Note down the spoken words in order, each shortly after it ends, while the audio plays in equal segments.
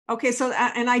Okay, so,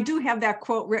 and I do have that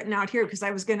quote written out here because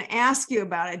I was going to ask you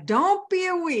about it. Don't be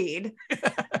a weed.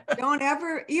 Don't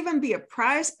ever even be a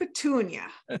prized petunia.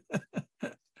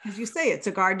 As you say, it's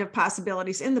a garden of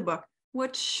possibilities in the book.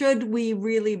 What should we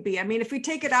really be? I mean, if we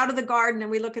take it out of the garden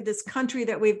and we look at this country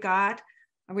that we've got,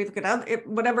 and we look at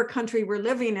whatever country we're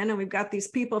living in, and we've got these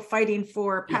people fighting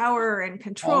for power and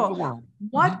control. All the world.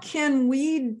 What can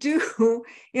we do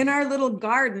in our little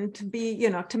garden to be,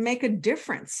 to make a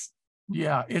difference?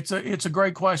 Yeah, it's a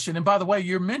great question. And by the way,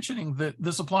 you're mentioning that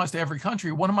this applies to every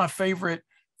country. One of my favorite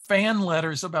fan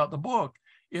letters about the book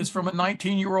is from a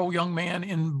 19-year-old young man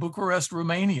in Bucharest,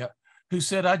 Romania, who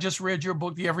said, I just read your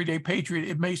book, The Everyday Patriot.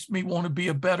 It makes me want to be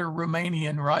a better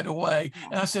Romanian right away.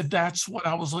 And I said, that's what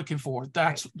I was looking for.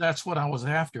 That's what I was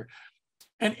after.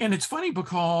 And it's funny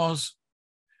because,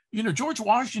 George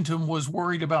Washington was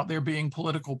worried about there being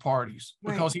political parties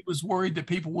because he was worried that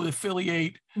people would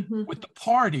affiliate with the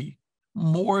party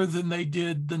more than they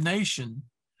did the nation.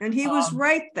 And he was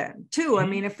right then, too. I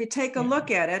mean, if you take a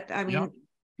look at it, I mean,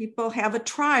 people have a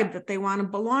tribe that they want to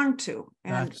belong to.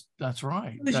 And that's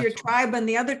right. Because your tribe and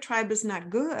the other tribe is not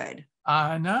good.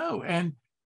 I know. And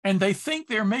they think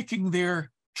they're making their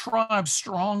tribe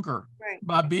stronger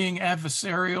by being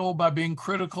adversarial, by being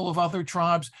critical of other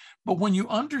tribes. But when you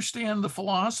understand the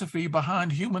philosophy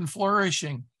behind human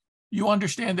flourishing, you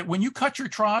understand that when you cut your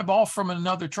tribe off from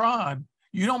another tribe,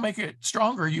 you don't make it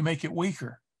stronger, you make it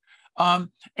weaker.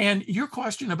 And your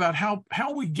question about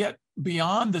how we get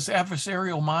beyond this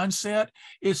adversarial mindset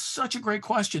is such a great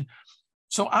question.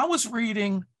 So I was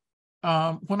reading,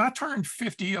 when I turned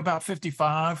 50, about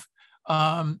 55,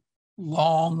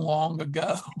 long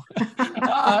ago,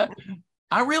 I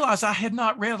realized I had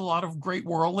not read a lot of great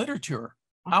world literature.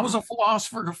 I was a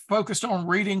philosopher focused on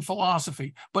reading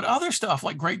philosophy, but other stuff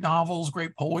like great novels,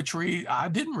 great poetry, I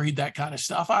didn't read that kind of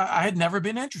stuff. I had never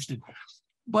been interested.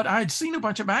 But I had seen a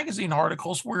bunch of magazine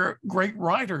articles where great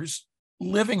writers,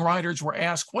 living writers, were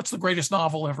asked, what's the greatest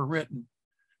novel ever written?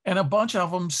 And a bunch of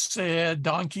them said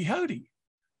Don Quixote.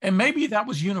 And maybe that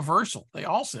was universal. They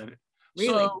all said it.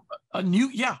 Really? So a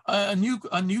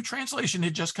new translation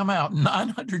had just come out,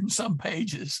 900 and some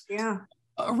pages. Yeah.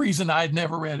 A reason I had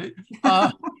never read it.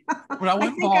 But I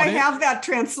went and bought it. I have that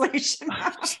translation.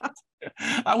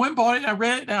 I went and bought it and I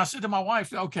read it and I said to my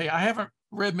wife, okay, I haven't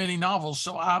read many novels,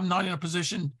 so I'm not in a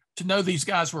position to know these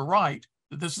guys were right,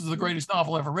 that this is the greatest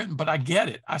novel ever written, but I get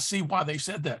it. I see why they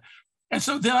said that. And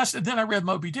so then I read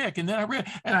Moby Dick, and then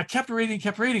I kept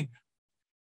reading.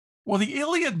 Well, the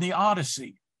Iliad and the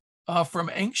Odyssey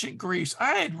from ancient Greece,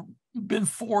 I had been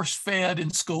force-fed in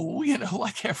school,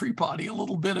 like everybody, a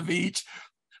little bit of each.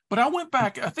 But I went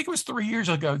back, I think it was 3 years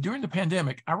ago during the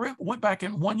pandemic. I went back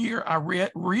in 1 year, I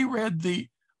reread the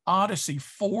Odyssey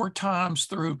 4 times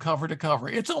through cover to cover.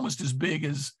 It's almost as big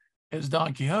as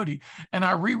Don Quixote. And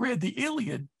I reread the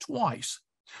Iliad twice.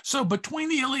 So between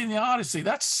the Iliad and the Odyssey,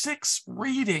 that's 6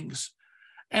 readings.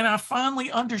 And I finally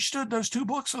understood those 2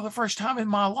 books for the first time in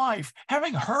my life.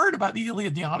 Having heard about the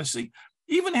Iliad and the Odyssey,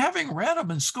 even having read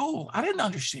them in school, I didn't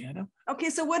understand them. Okay,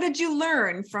 so what did you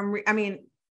learn from, how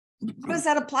does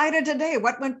that apply to today?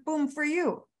 What went boom for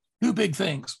you? 2 big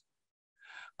things.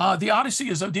 The Odyssey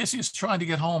is Odysseus trying to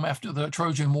get home after the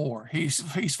Trojan War. He's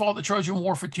fought the Trojan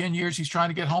War for 10 years. He's trying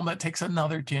to get home. That takes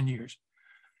another 10 years.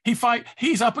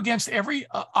 He's up against every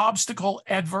obstacle,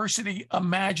 adversity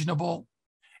imaginable,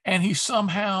 and he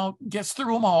somehow gets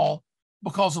through them all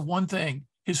because of one thing,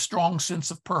 his strong sense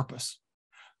of purpose.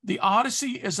 The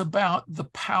Odyssey is about the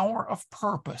power of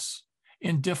purpose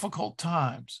in difficult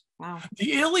times. Wow.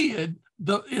 The Iliad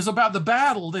is about the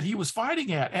battle that he was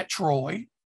fighting at Troy,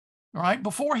 right,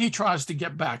 before he tries to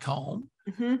get back home.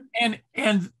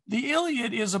 And the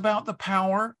Iliad is about the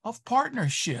power of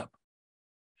partnership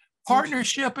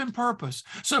and purpose.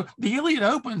 So the Iliad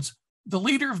opens, the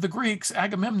leader of the Greeks,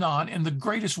 Agamemnon, and the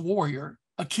greatest warrior,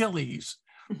 Achilles,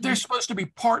 they're supposed to be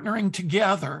partnering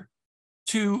together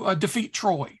to defeat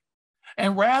Troy.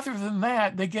 And rather than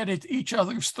that, they get at each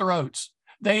other's throats.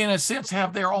 They, in a sense,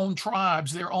 have their own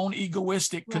tribes, their own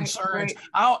egoistic concerns.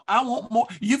 Right. I want more.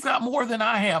 You've got more than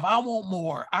I have. I want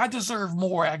more. I deserve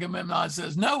more, Agamemnon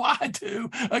says. No, I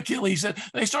do, Achilles said.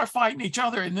 They start fighting each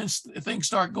other, and then things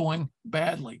start going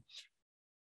badly.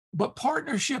 But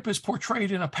partnership is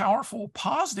portrayed in a powerful,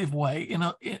 positive way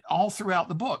all throughout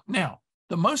the book. Now,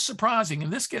 the most surprising,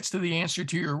 and this gets to the answer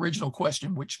to your original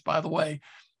question, which, by the way,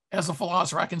 as a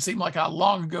philosopher, I can seem like I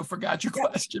long ago forgot your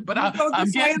question, but I'm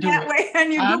getting to it.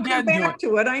 And you go back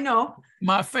to it, I know.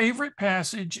 My favorite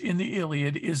passage in the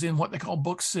Iliad is in what they call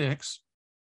Book 6,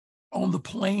 on the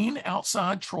plain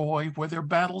outside Troy, where there are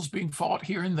battles being fought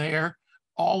here and there,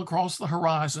 all across the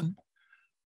horizon.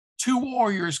 two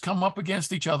warriors come up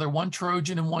against each other, one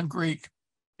Trojan and one Greek,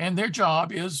 and their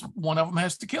job is one of them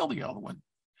has to kill the other one.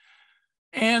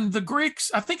 And the Greeks,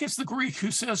 I think it's the Greek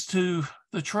who says to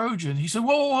the Trojan, he said,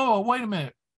 whoa, wait a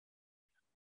minute.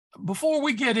 Before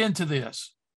we get into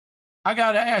this, I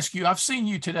got to ask you, I've seen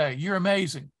you today. You're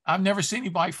amazing. I've never seen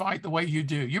anybody fight the way you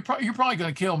do. You're probably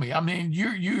going to kill me. I mean,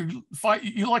 you're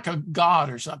like a god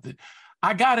or something.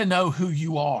 I got to know who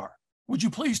you are. Would you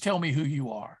please tell me who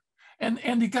you are?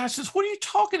 And the guy says, what are you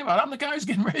talking about? I'm the guy who's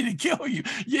getting ready to kill you.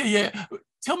 Yeah.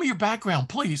 Tell me your background,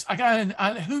 please.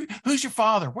 Who's your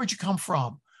father? Where'd you come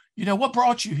from? What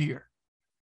brought you here?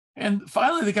 And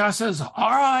finally, the guy says,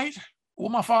 all right. Well,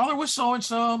 my father was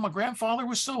so-and-so. My grandfather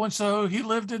was so-and-so. He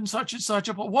lived in such and such.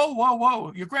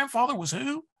 Whoa. Your grandfather was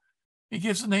who? He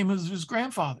gives the name of his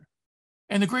grandfather.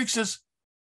 And the Greek says,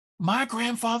 my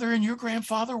grandfather and your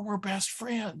grandfather were best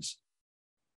friends.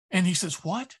 And he says,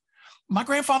 what? My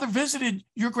grandfather visited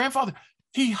your grandfather.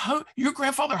 Your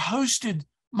grandfather hosted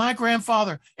my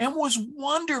grandfather and was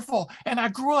wonderful. And I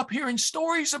grew up hearing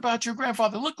stories about your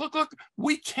grandfather. Look.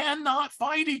 We cannot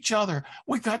fight each other.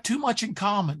 We've got too much in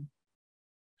common.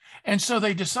 And so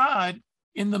they decide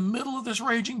in the middle of this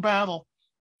raging battle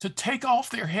to take off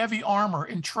their heavy armor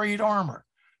and trade armor.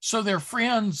 So their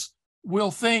friends will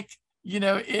think, the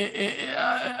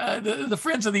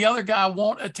friends of the other guy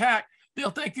won't attack.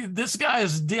 They'll think this guy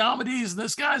is Diomedes,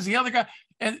 this guy is the other guy.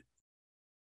 And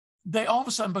they all of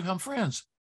a sudden become friends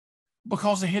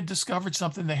because they had discovered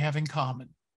something they have in common.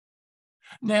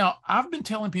 Now, I've been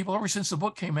telling people ever since the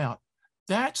book came out,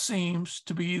 that seems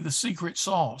to be the secret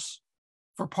sauce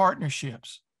for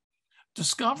partnerships.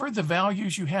 Discover the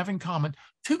values you have in common.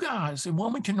 Two guys in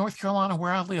Wilmington, North Carolina,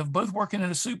 where I live, both working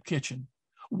in a soup kitchen.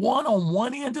 One on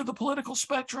one end of the political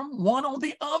spectrum, one on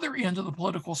the other end of the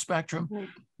political spectrum. Right.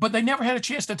 But they never had a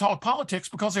chance to talk politics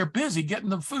because they're busy getting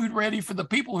the food ready for the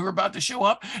people who are about to show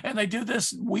up. And they do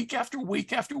this week after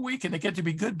week after week, and they get to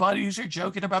be good buddies. They're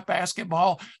joking about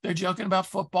basketball. They're joking about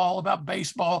football, about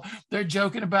baseball. They're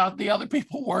joking about the other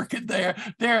people working there.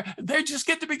 They just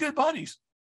get to be good buddies.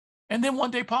 And then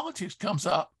one day politics comes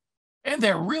up, and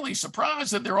they're really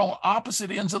surprised that they're on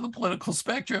opposite ends of the political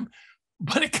spectrum.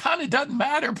 But it kind of doesn't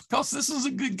matter because this is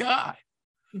a good guy.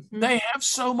 Mm-hmm. They have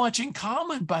so much in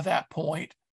common by that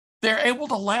point. They're able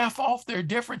to laugh off their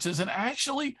differences and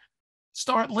actually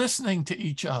start listening to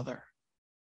each other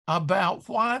about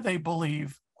why they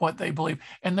believe what they believe.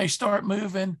 And they start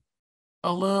moving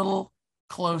a little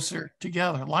closer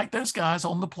together, like those guys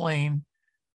on the plane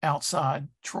outside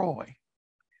Troy.